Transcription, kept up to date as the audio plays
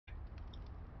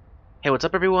Hey, what's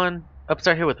up everyone?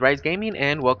 Upstart here with RyXe Gaming,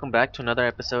 and welcome back to another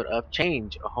episode of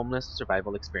Change, a homeless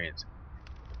survival experience.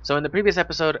 So in the previous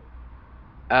episode,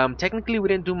 technically we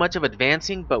didn't do much of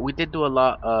advancing, but we did do a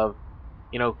lot of,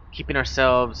 keeping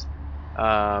ourselves,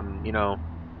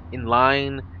 in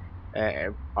line,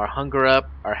 our hunger up,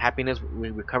 our happiness. We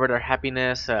recovered our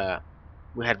happiness.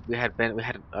 We had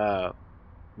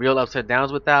real ups and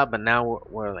downs with that, but now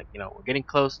we're like, we're getting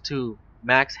close to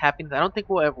max happiness. I don't think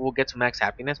we'll get to max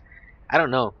happiness. I don't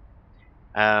know.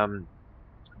 Um,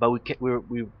 but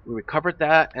we recovered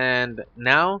that, and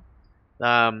now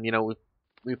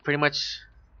we pretty much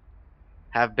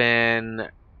have been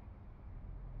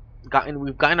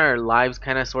we've gotten our lives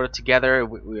kind of sort of together.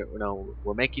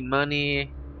 We're making money.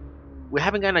 We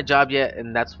haven't gotten a job yet,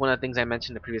 and that's one of the things I mentioned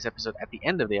in the previous episode. At the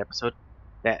end of the episode,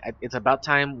 that it's about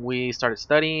time we started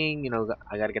studying.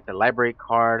 I got to get the library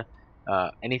card.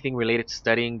 Anything related to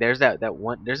studying. There's a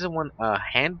one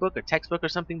handbook or textbook or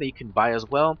something that you can buy as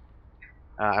well.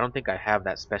 I don't think I have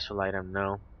that special item,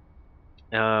 no.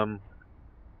 Um,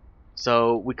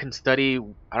 so we can study,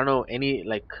 I don't know, any,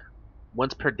 like,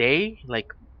 once per day,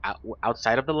 like,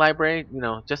 outside of the library,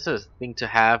 just a thing to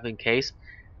have in case.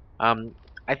 Um,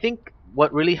 I think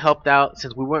what really helped out,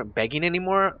 since we weren't begging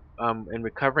anymore, in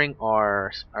recovering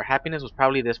our happiness, was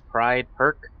probably this pride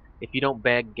perk. If you don't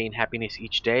beg, gain happiness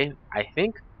each day, I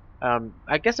think.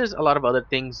 I guess there's a lot of other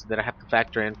things that I have to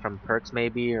factor in from perks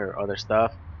maybe, or other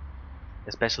stuff,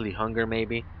 especially hunger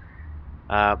maybe.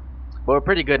 Uh, but we're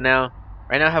pretty good now.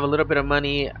 Right now I have a little bit of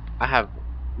money. I have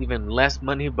even less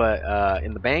money, but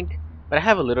in the bank. But I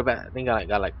have a little bit. I think I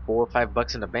got like $4 or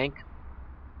 $5 in the bank.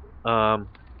 Um,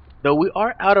 though we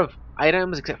are out of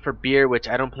items except for beer, which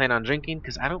I don't plan on drinking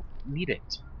because I don't need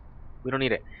it. We don't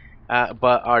need it.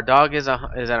 But our dog is at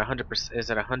 100%,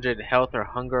 is at 100 health or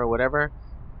hunger or whatever.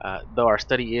 Though our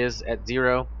study is at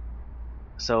 0,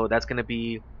 so that's gonna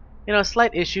be, a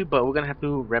slight issue, but we're gonna have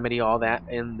to remedy all that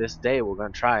in this day. We're gonna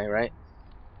try, right?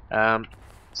 Um,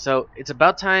 so it's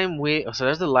about time we. So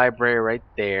there's the library right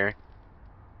there.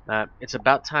 It's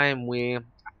about time we.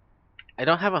 I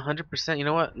don't have 100%. You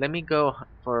know what? Let me go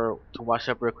to wash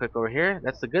up real quick over here.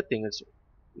 That's the good thing. It's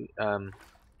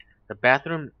the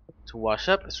bathroom to wash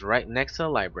up is right next to the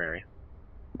library.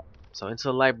 So into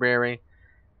the library,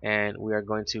 and we are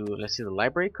going to, let's see, the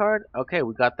library card. Okay,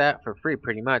 we got that for free,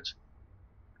 pretty much.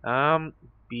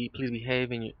 Please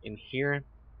behave in here.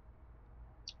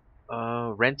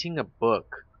 Renting a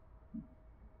book.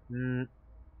 I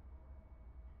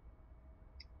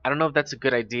don't know if that's a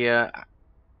good idea.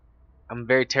 I'm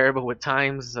very terrible with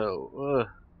times, so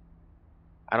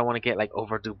I don't want to get like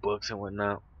overdue books and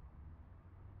whatnot.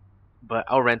 But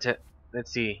I'll rent it.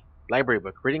 Let's see. Library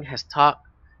book. Reading has taught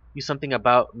you something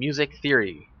about music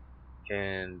theory.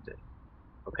 And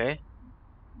okay.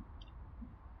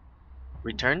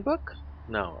 Return book?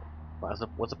 No. What's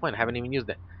the point? I haven't even used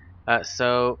it.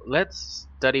 So let's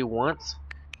study once.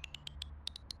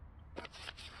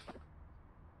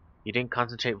 You didn't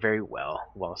concentrate very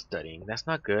well while studying. That's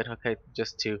not good. Okay,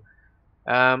 just two.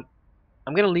 I'm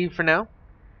gonna leave for now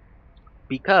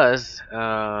because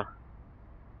it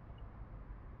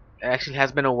actually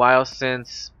has been a while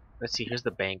since. Let's see. Here's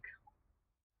the bank.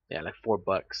 Yeah, like $4.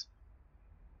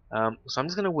 So I'm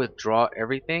just gonna withdraw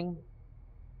everything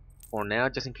for now,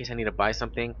 just in case I need to buy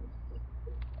something.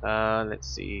 Let's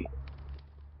see.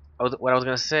 What I was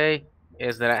gonna say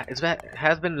is that it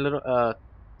has been a little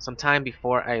some time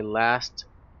before I last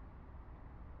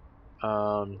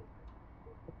um,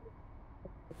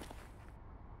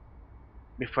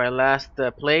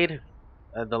 played.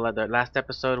 The last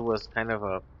episode was kind of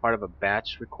a part of a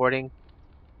batch recording,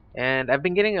 and I've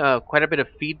been getting quite a bit of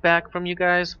feedback from you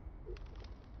guys.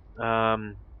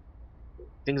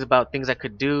 Things I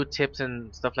could do, tips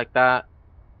and stuff like that.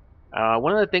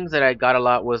 One of the things that I got a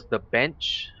lot was the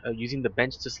bench, using the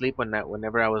bench to sleep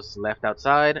whenever I was left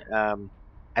outside.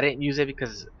 I didn't use it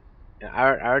because I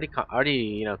already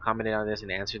commented on this and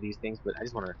answered these things, but I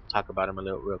just want to talk about them a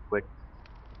little real quick.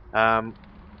 I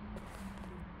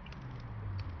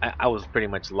was pretty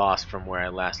much lost from where I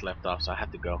last left off, so I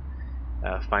have to go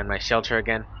find my shelter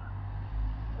again.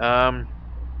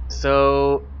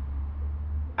 So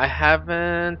I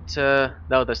haven't.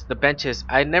 No, the benches.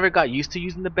 I never got used to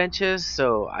using the benches,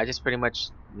 so I just pretty much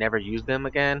never used them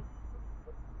again.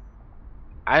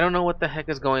 I don't know what the heck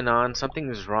is going on. Something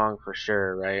is wrong for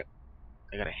sure, right?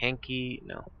 I got a hanky.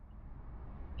 No.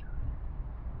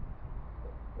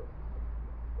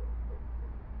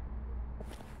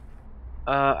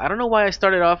 I don't know why I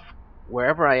started off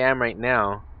wherever I am right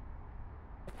now.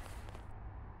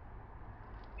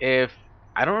 If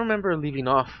I don't remember leaving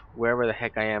off wherever the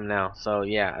heck I am now. So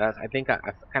yeah, I think I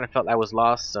kind of felt I was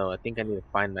lost. So I think I need to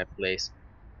find my place.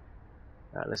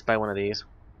 Let's buy one of these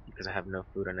because I have no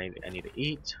food and I need to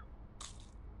eat.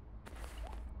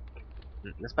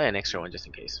 Let's buy an extra one just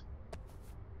in case.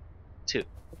 2.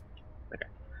 Okay.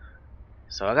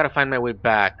 So I gotta find my way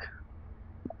back.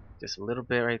 Just a little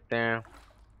bit right there.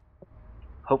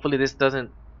 Hopefully this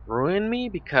doesn't ruin me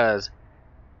because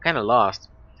I'm kind of lost.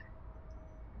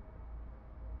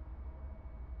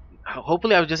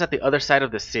 Hopefully I was just at the other side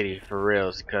of the city for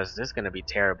reals, because this is gonna be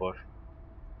terrible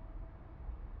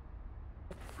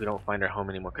if we don't find our home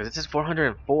anymore. Because it says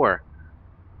 404.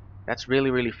 That's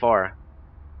really far.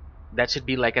 That should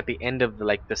be like at the end of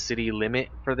the city limit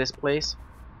for this place.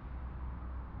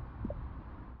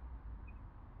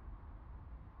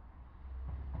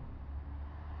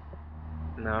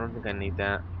 No, I don't think I need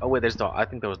that. Oh wait, there's dog. I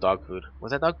think there was dog food.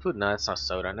 Was that dog food? No, that's not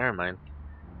soda. Never mind.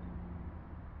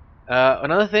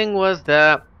 Another thing was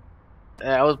that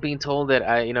I was being told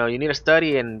that you need to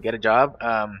study and get a job.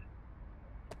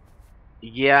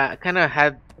 Yeah, I kind of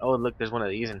had. Oh look, there's one of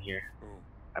these in here.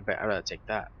 I bet I'd rather take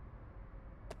that.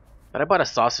 But I bought a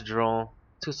sausage roll,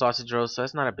 2 sausage rolls, so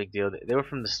that's not a big deal. They were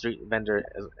from the street vendor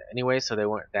anyway, so they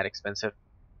weren't that expensive.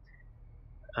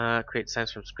 Create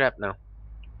signs from scrap. No.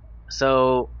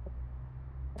 So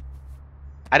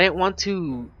I didn't want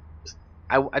to.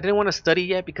 I didn't want to study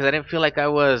yet because I didn't feel like I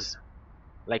was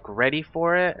like ready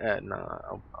for it. No,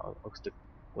 I'll stick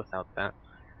without that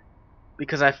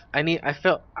because I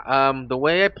felt the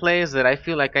way I play is that I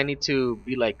feel like I need to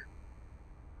be like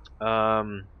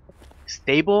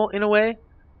stable in a way.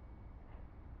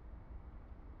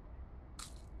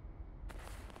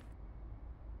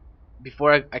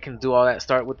 Before I can do all that,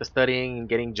 start with the studying and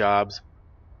getting jobs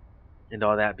and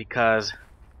all that, because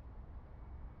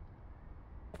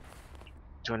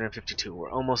 252, we're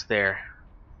almost there.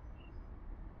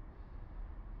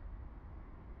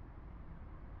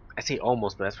 I say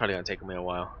almost, but that's probably gonna take me a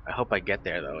while. I hope I get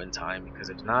there though in time, because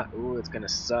if not, ooh, it's gonna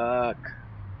suck.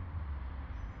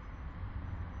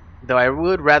 Though I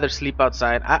would rather sleep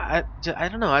outside. I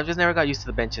don't know. I just never got used to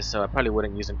the benches, so I probably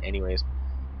wouldn't use them anyways.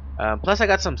 Plus, I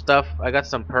got some stuff. I got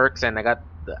some perks, and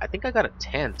I think I got a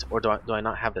tent, or do I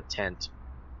not have the tent?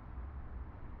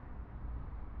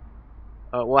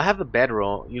 Well, I have the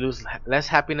bedroll. You lose less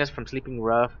happiness from sleeping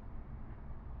rough.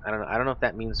 I don't know. I don't know if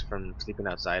that means from sleeping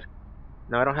outside.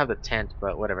 No, I don't have the tent,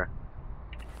 but whatever.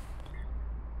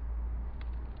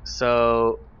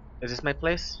 So, is this my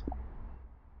place?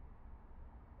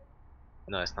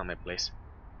 No, it's not my place.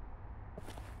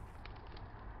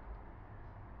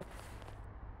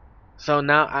 So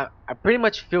now I pretty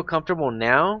much feel comfortable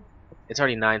now. It's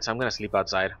already 9, so I'm gonna sleep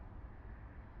outside.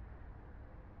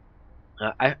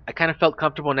 I kind of felt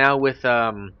comfortable now with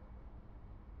how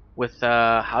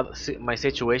my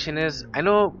situation is. I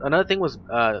know another thing was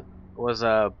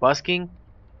busking.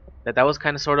 That was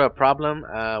kind of sort of a problem.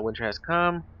 Winter has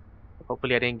come.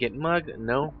 Hopefully I didn't get mugged.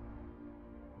 No.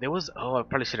 There was. Oh, I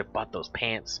probably should have bought those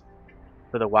pants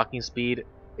for the walking speed.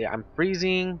 Yeah, I'm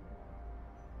freezing.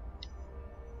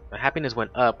 My happiness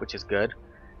went up, which is good.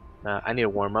 I need to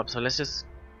warm up, so let's just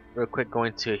real quick go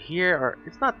into here. Or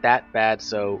it's not that bad,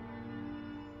 so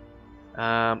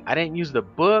I didn't use the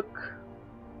book.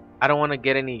 I don't want to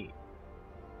get any,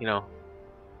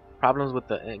 problems with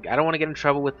the. I don't want to get in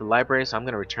trouble with the library, so I'm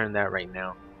gonna return that right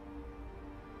now.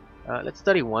 Let's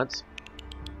study once,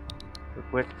 real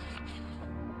quick.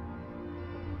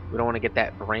 We don't want to get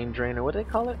that brain drain, or what do they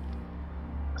call it?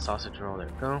 A sausage roll. There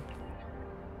we go.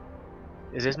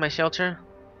 Is this my shelter?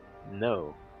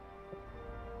 No.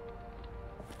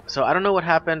 So I don't know what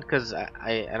happened because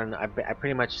I don't know. I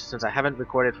pretty much, since I haven't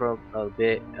recorded for a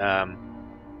bit,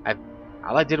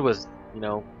 all I did was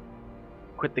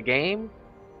quit the game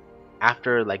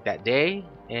after like that day,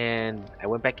 and I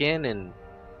went back in, and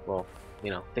well,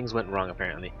 things went wrong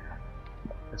apparently.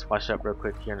 Let's wash up real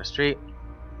quick here on the street.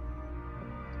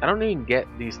 I don't even get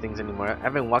these things anymore.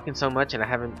 I've been walking so much, and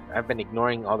I've been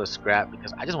ignoring all the scrap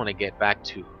because I just want to get back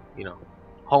to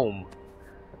home,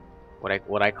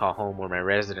 what I call home, or my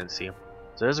residency.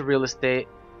 So there's a real estate.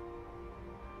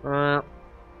 And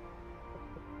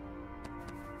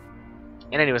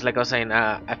anyways, like I was saying,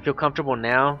 I feel comfortable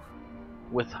now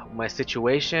with my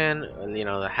situation.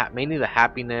 Mainly the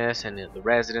happiness and the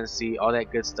residency, all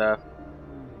that good stuff.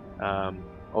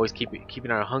 Always keeping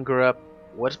our hunger up.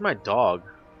 What's my dog?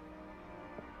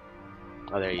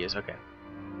 Oh, there he is. Okay.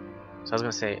 So I was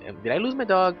gonna say, did I lose my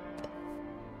dog?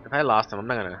 If I lost him, I'm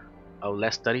not gonna. Oh,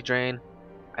 less study drain.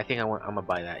 I think I'm gonna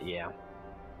buy that. Yeah.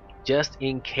 Just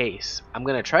in case. I'm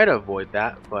gonna try to avoid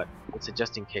that, but it's a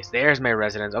just in case. There's my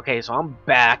residence. Okay, so I'm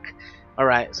back.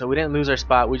 Alright, so we didn't lose our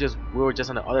spot. We were just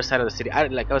on the other side of the city.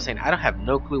 Like I was saying, I don't have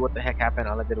no clue what the heck happened.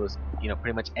 All I did was, you know,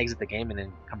 pretty much exit the game and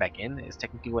then come back in is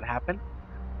technically what happened.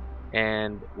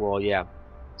 And well, yeah.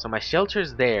 So my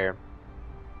shelter's there.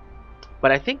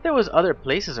 But I think there was other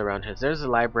places around here. There's a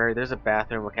library, there's a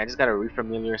bathroom. Okay, I just gotta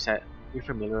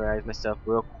refamiliarize myself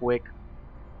real quick.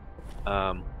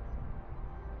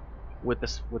 With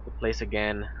the place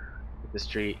again, with the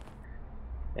street.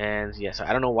 And yeah, so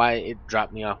I don't know why it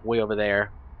dropped me off way over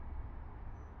there.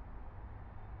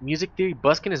 Music theory,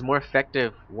 busking is more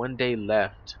effective. 1 day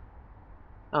left.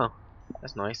 Oh,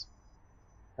 that's nice.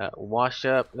 Wash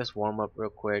up. Let's warm up real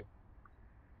quick.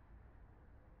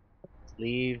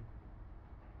 Leave.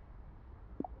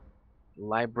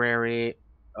 Library.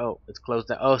 Oh, it's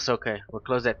closed. Oh, it's okay. We're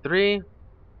closed at 3.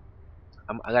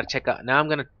 I gotta check out. Now I'm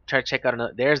gonna try to check out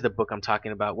another. There's the book I'm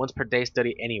talking about. Once per day,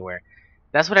 study anywhere.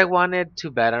 That's what I wanted. Too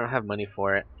bad I don't have money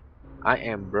for it. I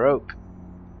am broke.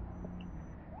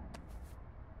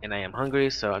 And I am hungry,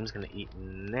 so I'm just gonna eat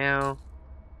now.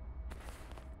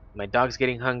 My dog's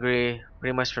getting hungry,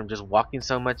 pretty much from just walking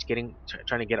so much,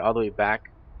 trying to get all the way back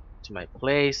to my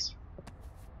place.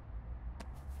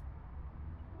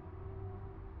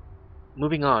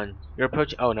 Moving on. You're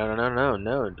approaching. Oh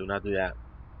no! Do not do that.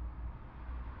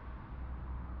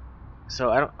 So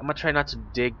I'm gonna try not to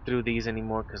dig through these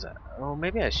anymore, cause oh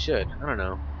maybe I should. I don't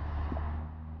know.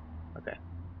 Okay.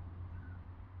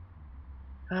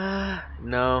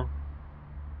 No.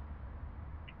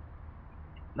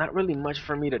 Not really much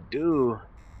for me to do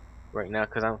right now,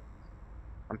 cause I'm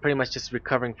pretty much just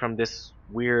recovering from this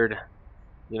weird,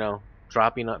 you know,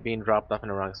 being dropped off in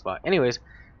the wrong spot. Anyways,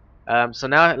 so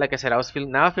now, like I said, I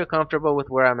feel comfortable with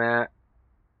where I'm at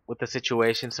with the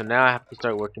situation. So now I have to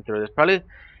start working through this.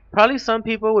 Probably some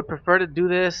people would prefer to do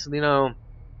this, you know,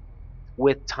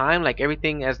 with time, like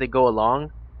everything as they go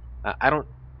along.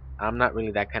 I'm not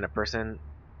really that kind of person.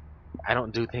 I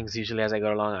don't do things usually as I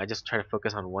go along. I just try to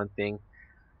focus on one thing.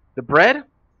 The bread,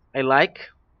 I like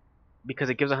because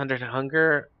it gives 100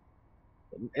 hunger.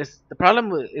 The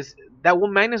problem is that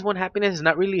 -1 happiness is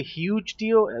not really a huge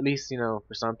deal, at least, you know,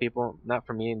 for some people. Not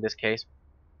for me in this case.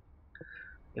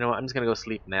 You know what, I'm just gonna go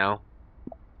sleep now.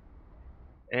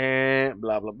 And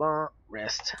blah blah blah.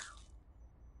 Rest.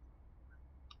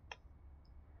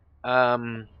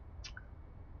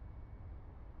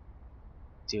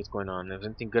 See what's going on. If there's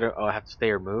anything good, oh, I have to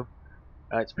stay or move.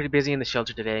 It's pretty busy in the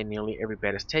shelter today. Nearly every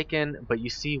bed is taken, but you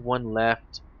see one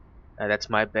left. That's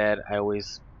my bed. I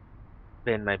always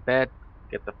bin my bed.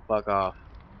 Get the fuck off.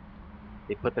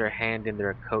 They put their hand in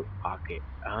their coat pocket.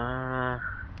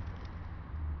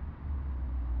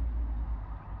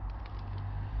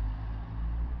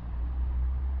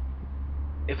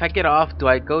 If I get off, do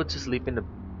I go to sleep in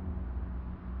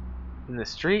the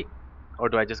street, or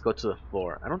do I just go to the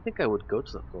floor? I don't think I would go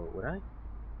to the floor, would I?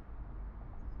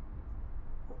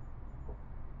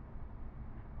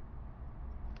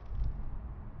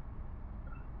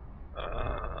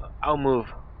 I'll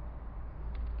move.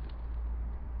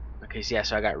 Okay, so yeah,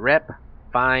 so I got rep,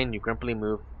 fine, you grumpily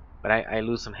move, but I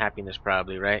lose some happiness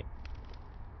probably, right?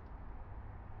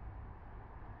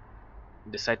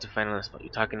 Decide to find another spot. You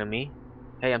talking to me?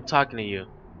 Hey, I'm talking to you.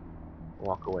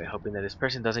 Walk away, hoping that this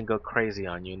person doesn't go crazy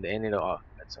on you. In the end, it'll all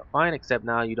that's so fine, except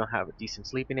now you don't have a decent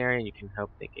sleeping area and you can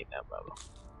help thinking that blah blah.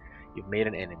 You've made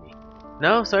an enemy.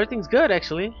 No, so everything's good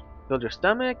actually. Filled your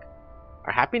stomach.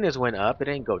 Our happiness went up, it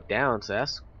didn't go down, so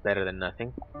that's better than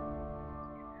nothing.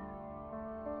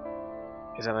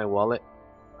 Is that my wallet?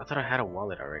 I thought I had a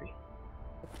wallet already.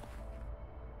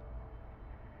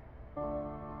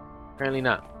 Apparently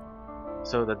not.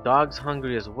 So the dog's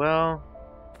hungry as well.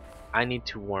 I need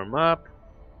to warm up.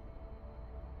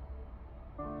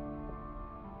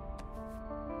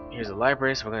 Here's a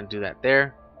library, so we're gonna do that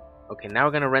there. Okay, now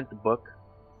we're gonna rent the book.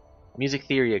 Music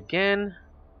theory again.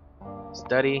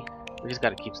 Study. We just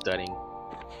gotta keep studying.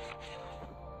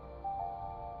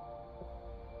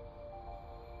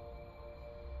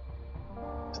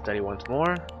 Study once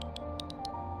more.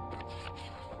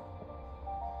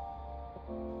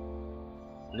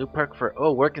 New perk for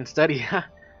work and study.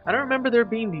 I don't remember there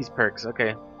being these perks.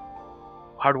 Okay.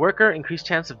 Hard worker, increased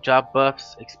chance of job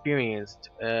buffs, experienced,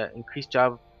 increased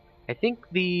job. I think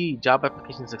the job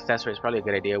application success rate is probably a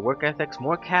good idea. Work ethics,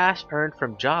 more cash earned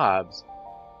from jobs.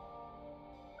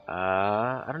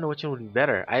 I don't know which one would be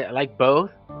better. I like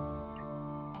both,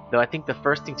 though I think the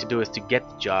first thing to do is to get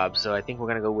the job. So I think we're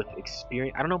gonna go with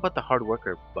experience. I don't know about the hard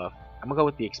worker buff. I'm gonna go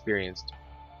with the experienced.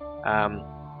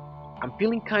 I'm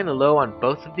feeling kind of low on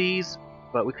both of these,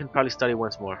 but we can probably study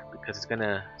once more because it's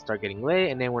gonna start getting late,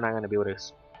 and then we're not gonna be able to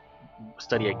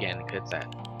study again because it's at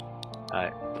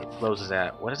It closes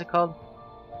at, what is it called?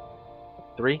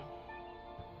 3?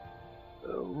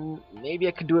 Maybe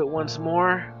I could do it once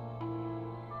more.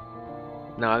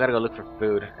 No, I gotta go look for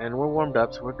food. And we're warmed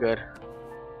up, so we're good.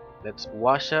 Let's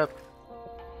wash up.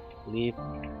 Leave.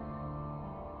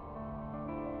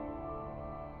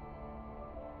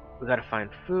 We gotta find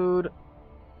food.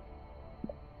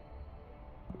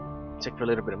 Check for a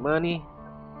little bit of money.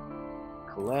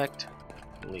 Collect.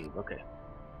 Leave. Okay.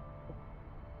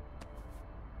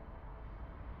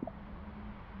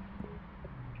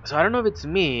 So I don't know if it's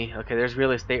me. Okay, there's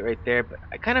real estate right there, but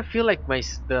I kind of feel like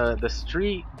the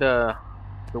street, the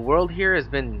world here has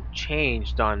been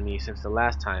changed on me since the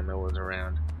last time I was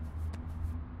around.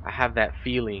 I have that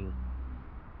feeling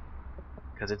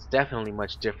because it's definitely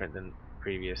much different than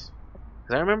previous.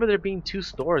 Because I remember there being 2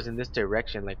 stores in this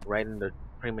direction, like right in the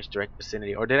pretty much direct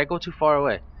vicinity. Or did I go too far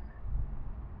away?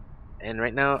 And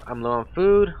right now I'm low on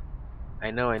food.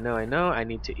 I know. I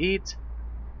need to eat.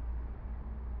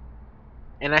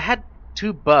 And I had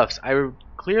 2 buffs. I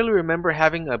clearly remember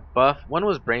having a buff. One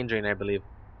was brain drain, I believe,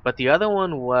 but the other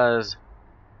one was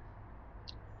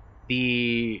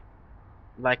the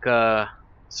like a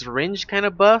syringe kind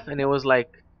of buff, and it was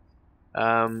like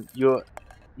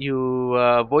you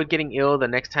avoid getting ill the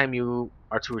next time you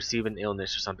are to receive an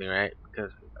illness or something, right?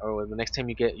 Because or the next time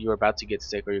you're about to get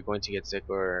sick, or you're going to get sick,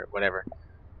 or whatever.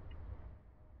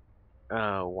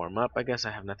 Warm up. I guess I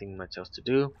have nothing much else to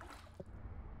do.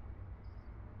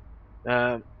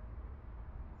 I'm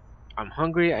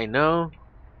hungry. I know.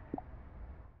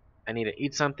 I need to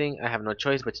eat something. I have no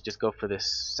choice but to just go for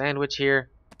this sandwich here.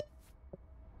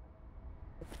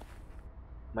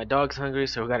 My dog's hungry,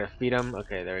 so we gotta feed him.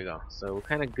 Okay, there we go. So we're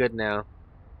kind of good now.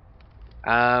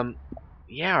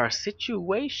 Yeah, our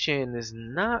situation is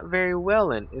not very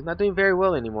well, and it's not doing very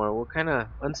well anymore. We're kind of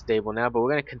unstable now, but we're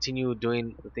gonna continue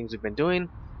doing the things we've been doing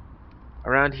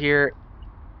around here.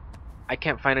 I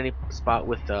can't find any spot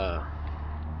with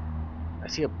I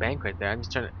see a bank right there. I'm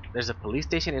just trying to. There's a police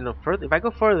station, and further. If I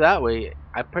go further that way,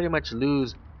 I pretty much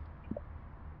lose.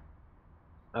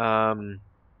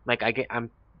 Like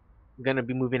I'm gonna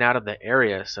be moving out of the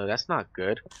area, so that's not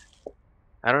good.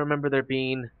 I don't remember there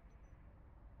being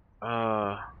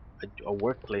a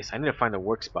workplace. I need to find a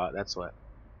work spot. That's what.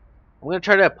 I'm gonna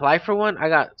try to apply for one. I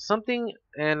got something,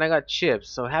 and I got chips.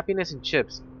 So happiness and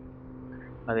chips.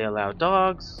 Are they allow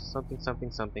dogs?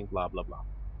 Something. Blah blah blah.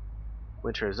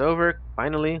 Winter is over.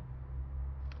 Finally.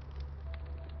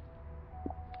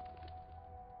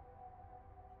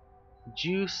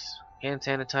 Juice, hand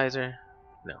sanitizer.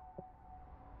 No.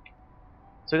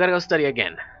 So we gotta go study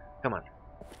again. Come on.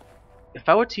 If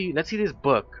I were to, let's see this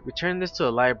book. Return this to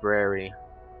a library.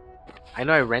 I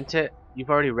know I rent it. You've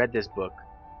already read this book.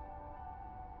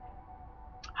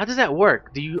 How does that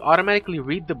work? Do you automatically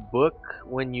read the book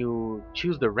when you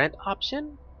choose the rent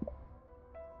option?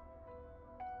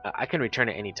 I can return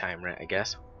it anytime, right? I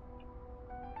guess.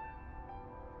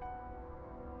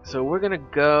 So we're gonna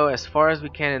go as far as we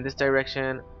can in this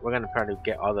direction. We're gonna try to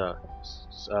get all the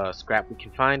scrap we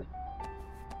can find.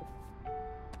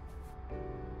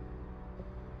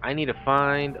 I need to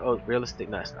find real estate.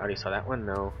 No, I already saw that one.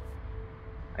 No,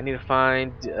 I need to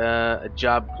find a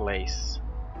job place.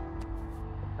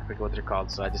 I forget what they're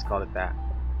called, so I just called it that.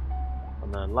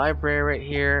 On the library right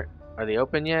here. Are they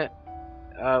open yet?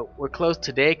 We're closed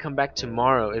today. Come back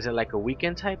tomorrow. Is it like a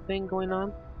weekend type thing going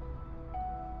on?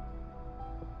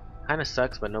 Kinda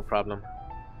sucks, but no problem.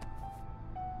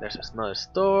 There's another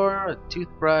store, a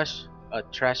toothbrush, a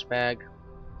trash bag.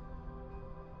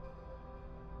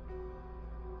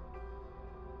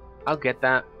 I'll get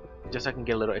that, just so I can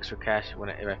get a little extra cash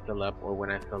if I fill up, or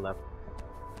when I fill up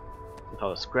with all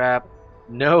the scrap.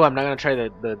 No, I'm not gonna try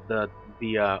the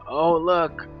oh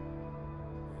look!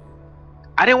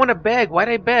 I didn't want to beg. Why'd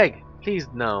I beg? Please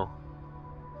no.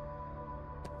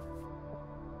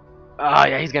 Oh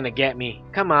yeah, he's gonna get me.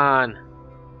 Come on.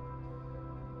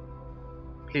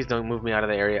 Please don't move me out of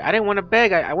the area. I didn't want to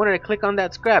beg. I wanted to click on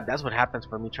that scrap. That's what happens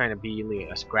for me trying to be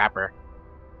a scrapper.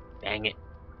 Dang it.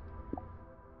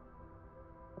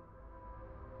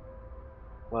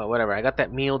 Well, whatever. I got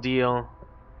that meal deal.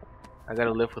 I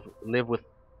gotta live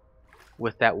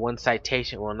with that one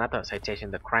citation. Well, not that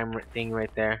citation. The crime thing right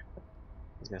there.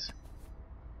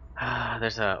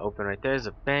 There's a open right there. There's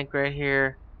a bank right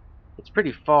here. It's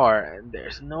pretty far, and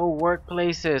there's no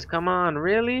workplaces. Come on,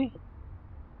 really?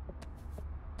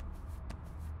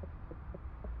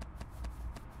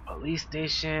 Police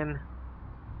station.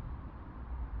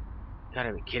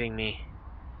 Gotta be kidding me.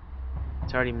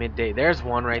 It's already midday. There's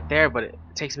one right there, but it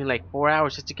takes me like 4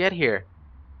 hours just to get here.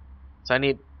 So I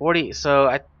need 40. So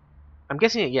I'm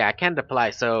guessing, yeah, I can't apply.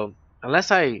 So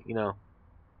unless I,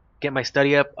 get my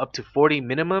study up to 40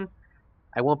 minimum,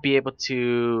 I won't be able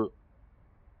to,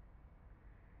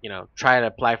 try to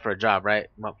apply for a job, right?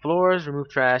 Mop floors, remove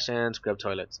trash, and scrub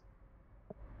toilets.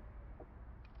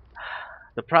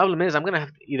 The problem is I'm gonna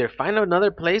have to either find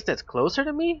another place that's closer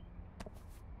to me.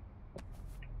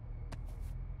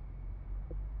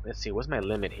 Let's see, what's my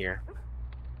limit here?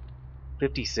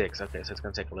 56. Okay, so it's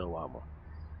gonna take a little while more.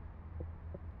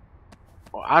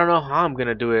 Well, I don't know how I'm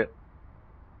gonna do it.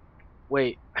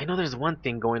 Wait, I know there's one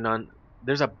thing going on.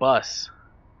 There's a bus.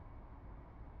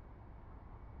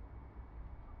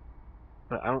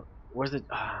 But I don't. Where's the?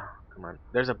 Ah, come on.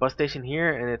 There's a bus station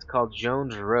here, and it's called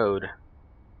Jones Road.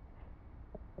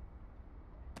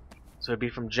 So it'd be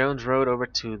from Jones Road over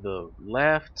to the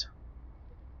left.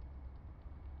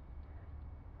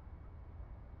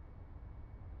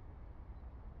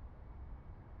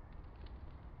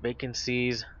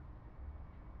 Vacancies.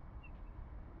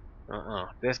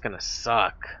 This is gonna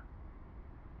suck.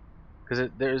 Cause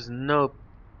there's no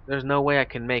way I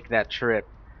can make that trip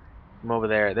from over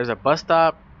there. There's a bus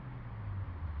stop.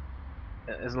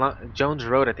 Jones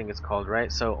Road, I think it's called,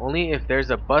 right? So only if there's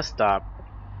a bus stop,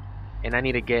 and I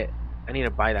need to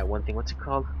buy that one thing. What's it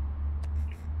called?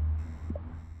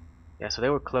 Yeah, so they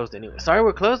were closed anyway. Sorry,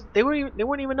 we're closed. They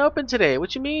weren't even open today.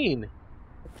 What you mean?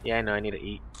 Yeah, I know. I need to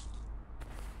eat.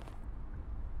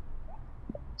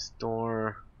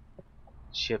 Store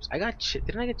chips. I got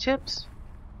didn't I get chips?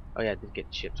 Oh yeah, I did get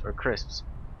chips or crisps.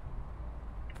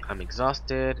 I'm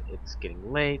exhausted. It's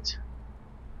getting late.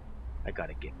 I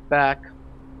gotta get back.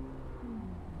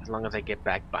 As long as I get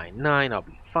back by 9, I'll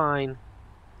be fine.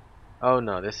 Oh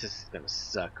no, this is gonna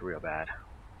suck real bad.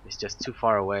 It's just too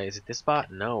far away. Is it this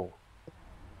spot? No.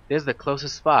 This is the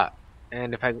closest spot.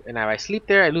 And if I sleep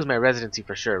there, I lose my residency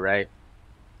for sure, right?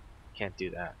 Can't do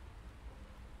that.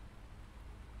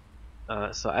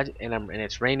 And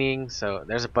it's raining, so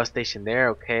there's a bus station there,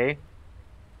 okay.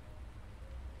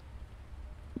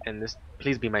 And this,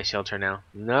 please be my shelter now.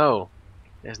 No,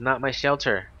 it's not my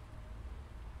shelter.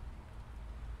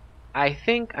 I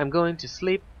think I'm going to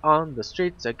sleep on the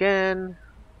streets again.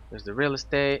 There's the real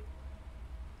estate.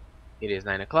 It is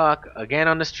 9 o'clock. Again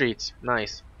on the streets.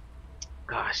 Nice.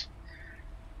 Gosh.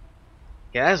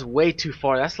 Yeah, that's way too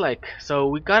far. That's like, so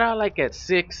we got out like at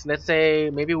 6. Let's say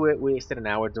maybe we wasted an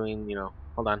hour doing,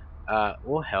 hold on.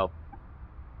 We'll help.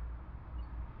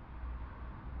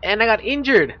 And I got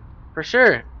injured, for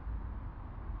sure.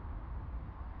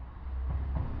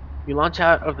 You launch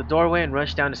out of the doorway and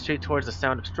rush down the street towards the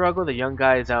sound of struggle. The young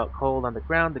guy is out cold on the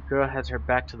ground. The girl has her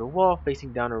back to the wall,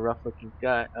 facing down a rough-looking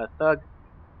thug.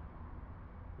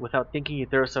 Without thinking, you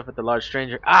throw yourself at the large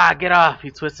stranger. Ah, get off!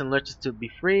 He twists and lurches to be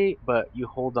free, but you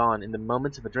hold on. In the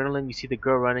moments of adrenaline, you see the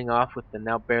girl running off with the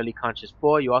now barely conscious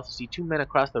boy. You also see 2 men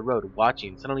across the road,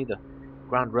 watching. Suddenly, the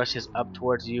ground rushes up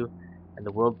towards you, and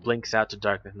the world blinks out to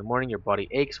darkness. In the morning, your body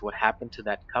aches. What happened to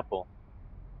that couple?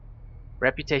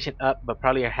 Reputation up, but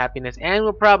probably your happiness, and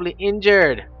we're probably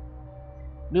injured.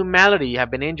 New malady, you have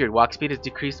been injured. Walk speed is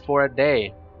decreased for a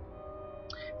day.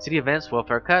 City events,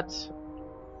 welfare cuts.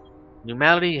 New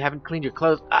malady, you haven't cleaned your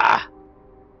clothes. Ah!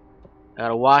 I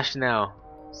gotta wash now.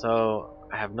 So,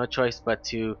 I have no choice but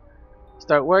to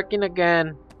start working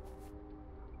again.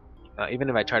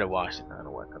 Even if I try to wash, it's not gonna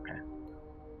work. Okay.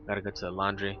 Gotta go to the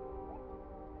laundry.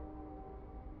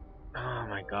 Oh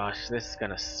my gosh, this is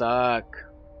gonna suck.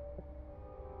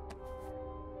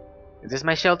 Is this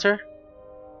my shelter?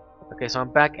 Okay, so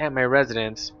I'm back at my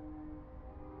residence.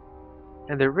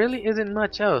 And there really isn't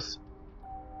much else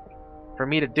for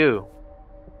me to do.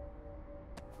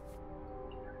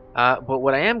 But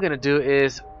what I am gonna do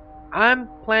is I'm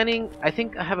planning, I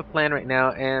think I have a plan right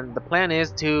now, and the plan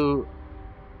is to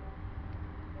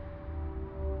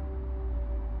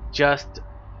just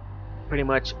pretty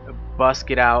much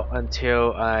busk it out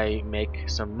until I make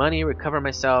some money, recover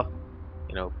myself.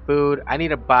 Food. I need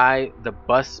to buy the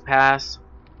bus pass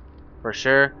for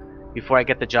sure before I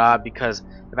get the job, because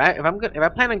if I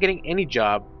plan on getting any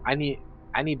job, I need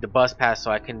the bus pass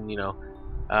so I can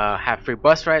have free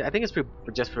bus rides. I think it's free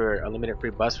just for unlimited free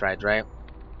bus rides, right?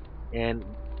 And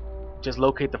just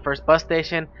locate the first bus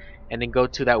station and then go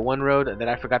to that one road that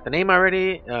I forgot the name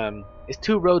already. It's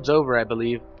 2 roads over, I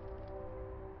believe.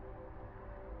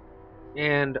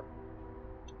 And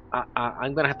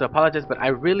I'm gonna have to apologize, but I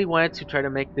really wanted to try to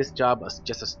make this job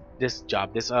this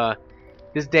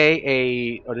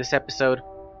episode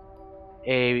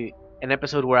an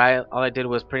episode where all I did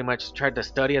was pretty much try to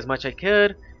study as much as I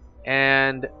could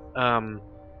and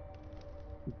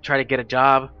try to get a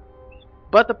job.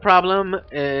 But the problem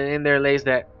in there lays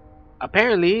that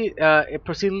apparently it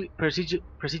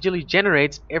procedurally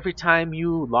generates every time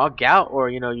you log out, or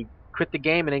you quit the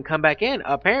game and then come back in.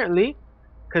 Apparently,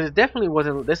 because it definitely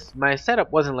wasn't this. My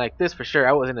setup wasn't like this for sure.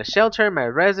 I was in a shelter, my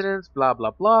residence, blah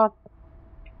blah blah.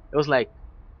 It was like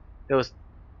it was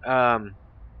um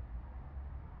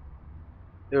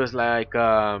it was like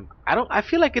I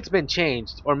feel like it's been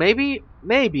changed, or maybe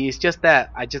it's just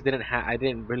that I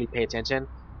didn't really pay attention,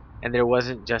 and there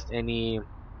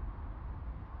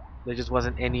just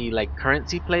wasn't any like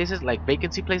currency places, like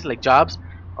vacancy places, like jobs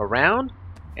around.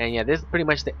 And yeah, this is pretty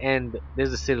much the end. This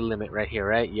is the city limit right here,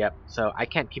 right? Yep. So I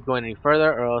can't keep going any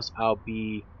further, or else I'll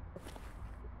be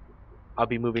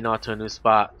moving on to a new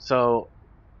spot. So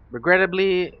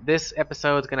regrettably, this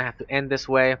episode is gonna have to end this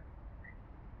way.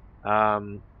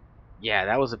 Um, yeah,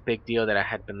 that was a big deal that I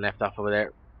had been left off over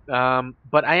there.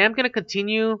 But I am gonna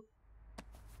continue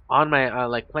on my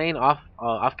like playing off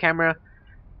camera,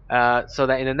 so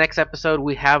that in the next episode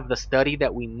we have the study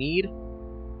that we need.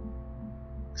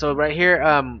 So right here,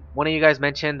 one of you guys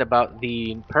mentioned about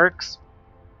the perks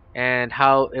and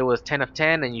how it was 10 of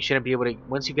 10, and you shouldn't be able to,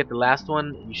 once you get the last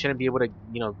one, you shouldn't be able to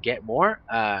get more.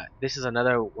 This is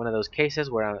another one of those cases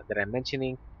that I'm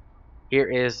mentioning. Here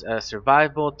is a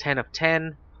survival 10 of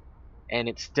 10, and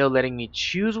it's still letting me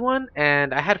choose one,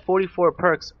 and I had 44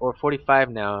 perks, or 45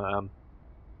 now,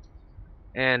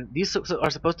 and these are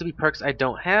supposed to be perks I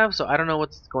don't have, so I don't know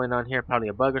what's going on here. Probably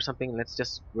a bug or something. Let's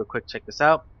just real quick check this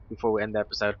out before we end the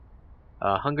episode.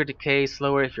 Hunger decay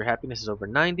slower if your happiness is over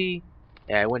 90.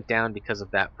 Yeah, it went down because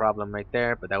of that problem right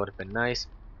there, but that would have been nice.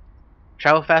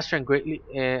 Travel faster and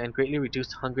greatly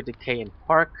reduced hunger decay in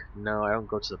park. No, I don't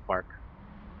go to the park.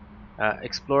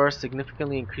 Explore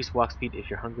significantly increased walk speed if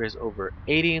your hunger is over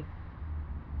 80.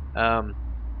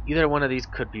 Either one of these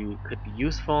could be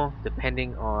useful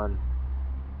depending on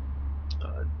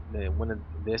one of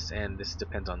this, and this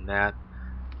depends on that.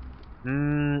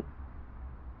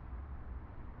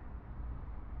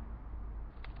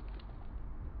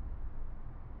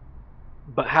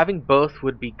 But having both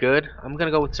would be good. I'm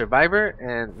gonna go with Survivor,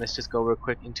 and let's just go real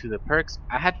quick into the perks.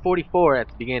 I had 44 at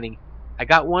the beginning. I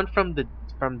got one from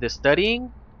the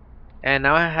studying, and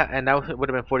now and that would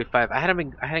have been 45. I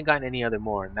hadn't gotten any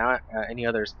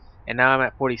others, and now I'm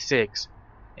at 46.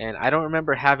 And I don't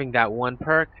remember having that one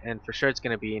perk, and for sure it's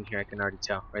gonna be in here. I can already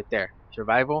tell right there.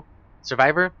 Survivor,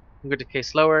 hunger decay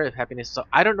slower if happiness. So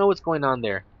I don't know what's going on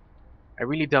there. I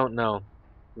really don't know.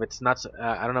 If it's not,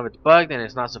 I don't know if it's bugged, and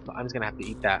it's not. I'm just gonna have to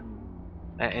eat that,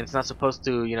 and it's not supposed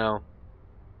to,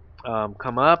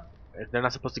 come up. They're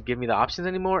not supposed to give me the options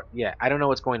anymore. Yeah, I don't know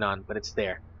what's going on, but it's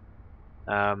there.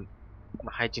 My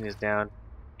hygiene is down.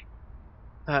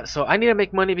 So I need to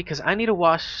make money because I need to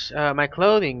wash my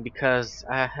clothing because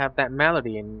I have that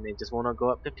malady and it just won't go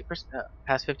up 50%,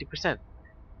 past 50%.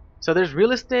 So there's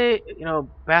real estate,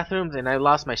 bathrooms, and I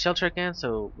lost my shelter again.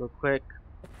 So real quick.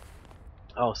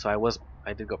 Oh, so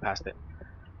I did go past it.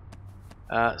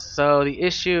 So the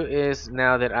issue is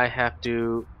now that I have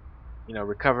to,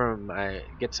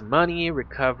 get some money,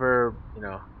 recover,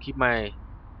 keep my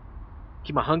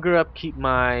hunger up, keep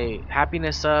my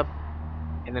happiness up,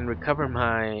 and then recover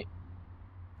my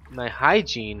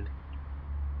hygiene.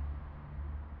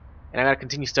 And I gotta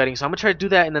continue studying. So I'm gonna try to do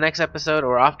that in the next episode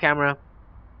or off camera.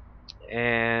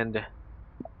 And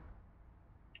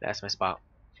that's my spot.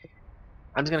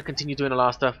 I'm just gonna continue doing a lot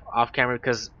of stuff off camera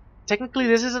because technically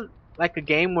this isn't like a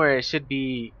game where it should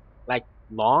be like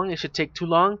long. It should take too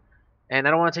long, and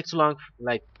I don't want to take too long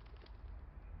like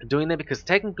doing it because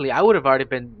technically I would have already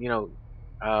been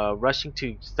rushing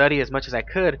to study as much as I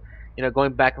could.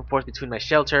 Going back and forth between my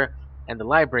shelter and the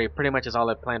library pretty much is all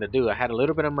I plan to do. I had a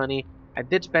little bit of money. I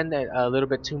did spend a little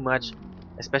bit too much,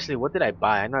 especially what did I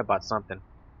buy? I know I bought something.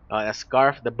 A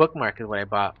scarf. The bookmark is what I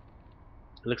bought.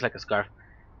 It looks like a scarf,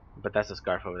 but that's a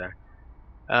scarf over there.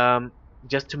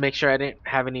 Just to make sure I didn't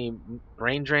have any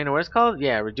brain drain, or what it's called,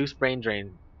 yeah, reduced brain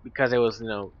drain, because it was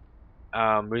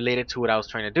related to what I was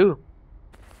trying to do.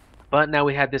 But now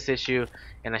we had this issue,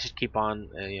 and I should keep on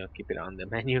keep it on the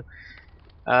menu.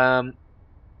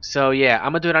 So yeah,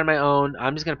 I'm gonna do it on my own.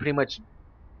 I'm just gonna pretty much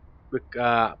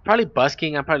probably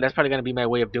busking. That's probably gonna be my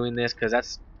way of doing this,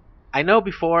 because I know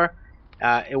before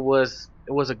it was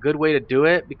a good way to do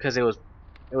it because it was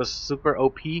super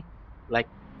OP, like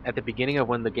at the beginning of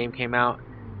when the game came out,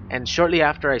 and shortly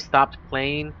after I stopped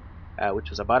playing, which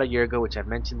was about a year ago, which I've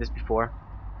mentioned this before.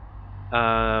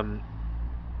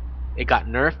 It got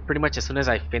nerfed pretty much as soon as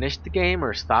I finished the game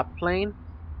or stopped playing,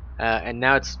 and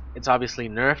now it's obviously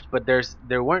nerfed. But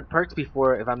there weren't perks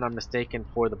before, if I'm not mistaken,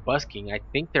 for the busking. I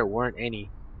think there weren't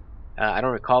any. I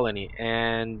don't recall any.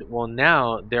 And well,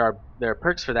 now there are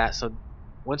perks for that. So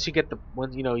once you get the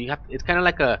once you know you have it's kind of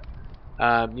like a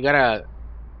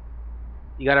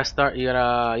you gotta start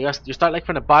you start like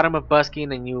from the bottom of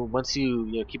busking, and you once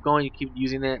you keep going, you keep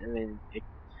using it, and then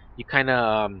you kind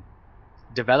of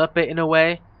develop it in a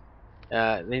way.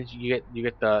 Then you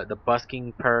get the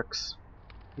busking perks.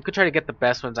 You could try to get the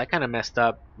best ones. I kind of messed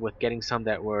up with getting some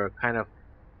that were kind of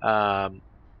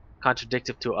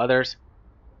contradictive to others,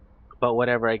 but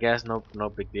whatever. I guess no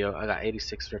big deal. I got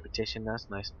 86 repetition. That's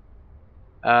nice.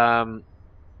 Um,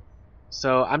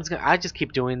 so I just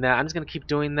keep doing that. I'm just gonna keep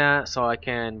doing that so I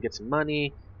can get some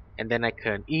money, and then I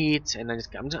can eat, and I'm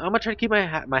gonna try to keep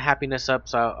my happiness up,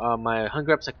 so my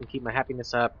hunger up, so I can keep my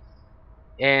happiness up.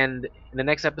 And in the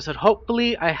next episode,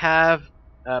 hopefully I have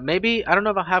maybe I don't know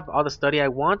if I'll have all the study I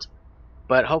want,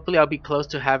 but hopefully I'll be close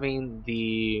to having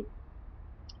the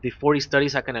 40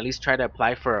 studies. I can at least try to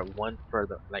apply for one for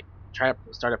the like try to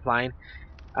start applying.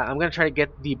 I'm gonna try to get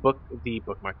the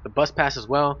bookmark, the bus pass as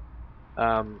well.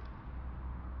 Um,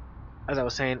 as I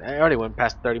was saying, I already went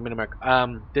past the 30-minute mark.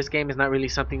 This game is not really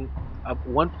something.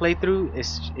 One playthrough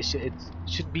it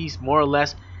should be more or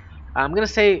less. I'm gonna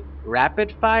say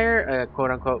rapid fire,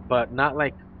 quote unquote, but not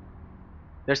like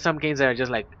there's some games that are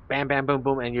just like bam, bam, boom,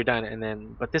 boom, and you're done. And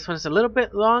then, but this one's a little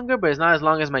bit longer, but it's not as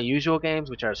long as my usual games,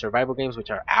 which are survival games, which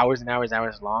are hours and hours, and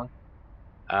hours long.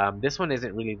 This one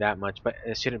isn't really that much, but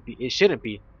it shouldn't be. It shouldn't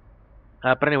be.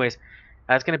 But anyways,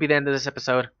 that's gonna be the end of this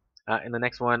episode. In the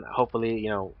next one, hopefully,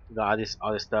 we got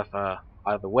all this stuff out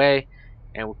of the way,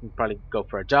 and we can probably go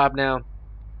for a job now.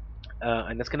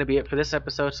 And that's gonna be it for this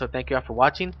episode. So thank you all for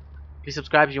watching. Please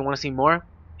subscribe if you want to see more.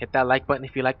 Hit that like button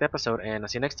if you liked the episode, and I'll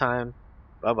see you next time.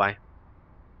 Bye bye.